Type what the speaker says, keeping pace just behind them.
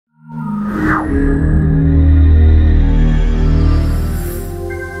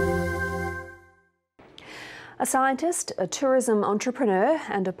A scientist, a tourism entrepreneur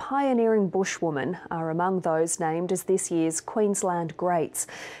and a pioneering bushwoman are among those named as this year's Queensland Greats.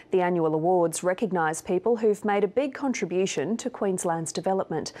 The annual awards recognise people who've made a big contribution to Queensland's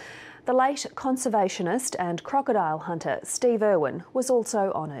development. The late conservationist and crocodile hunter Steve Irwin was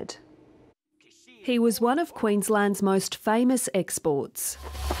also honoured. He was one of Queensland's most famous exports.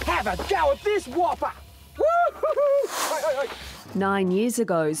 Have a go at this whopper! Woo-hoo-hoo! 9 years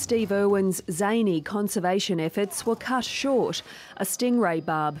ago, Steve Irwin's zany conservation efforts were cut short. A stingray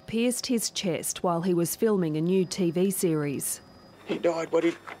barb pierced his chest while he was filming a new TV series. He died what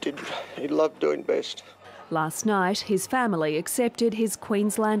he loved doing best. Last night, his family accepted his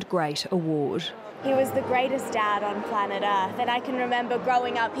Queensland Great award. He was the greatest dad on planet Earth, and I can remember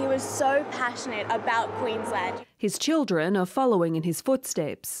growing up, he was so passionate about Queensland. His children are following in his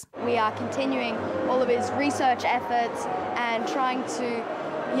footsteps. We are continuing all of his research efforts and trying to,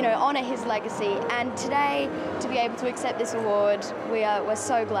 honour his legacy. And today, to be able to accept this award, we're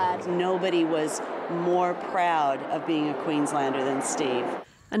so glad. Nobody was more proud of being a Queenslander than Steve.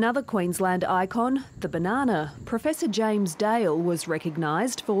 Another Queensland icon, the banana. Professor James Dale was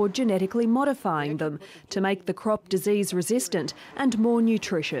recognised for genetically modifying them to make the crop disease resistant and more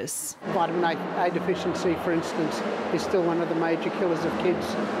nutritious. Vitamin A deficiency, for instance, is still one of the major killers of kids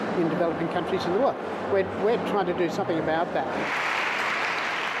in developing countries in the world. We're trying to do something about that.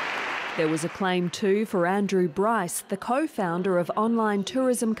 There was a claim too for Andrew Bryce, the co-founder of online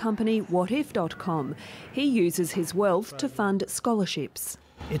tourism company whatif.com. He uses his wealth to fund scholarships.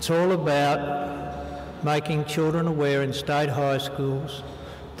 It's all about making children aware in state high schools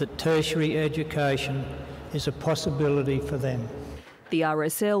that tertiary education is a possibility for them. The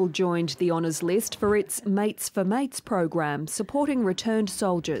RSL joined the honours list for its Mates for Mates program, supporting returned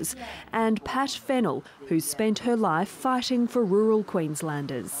soldiers, and Pat Fennell, who spent her life fighting for rural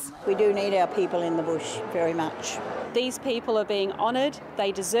Queenslanders. We do need our people in the bush very much. These people are being honoured,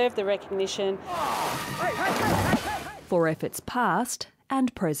 they deserve the recognition. For efforts past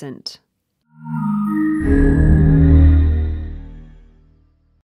and present.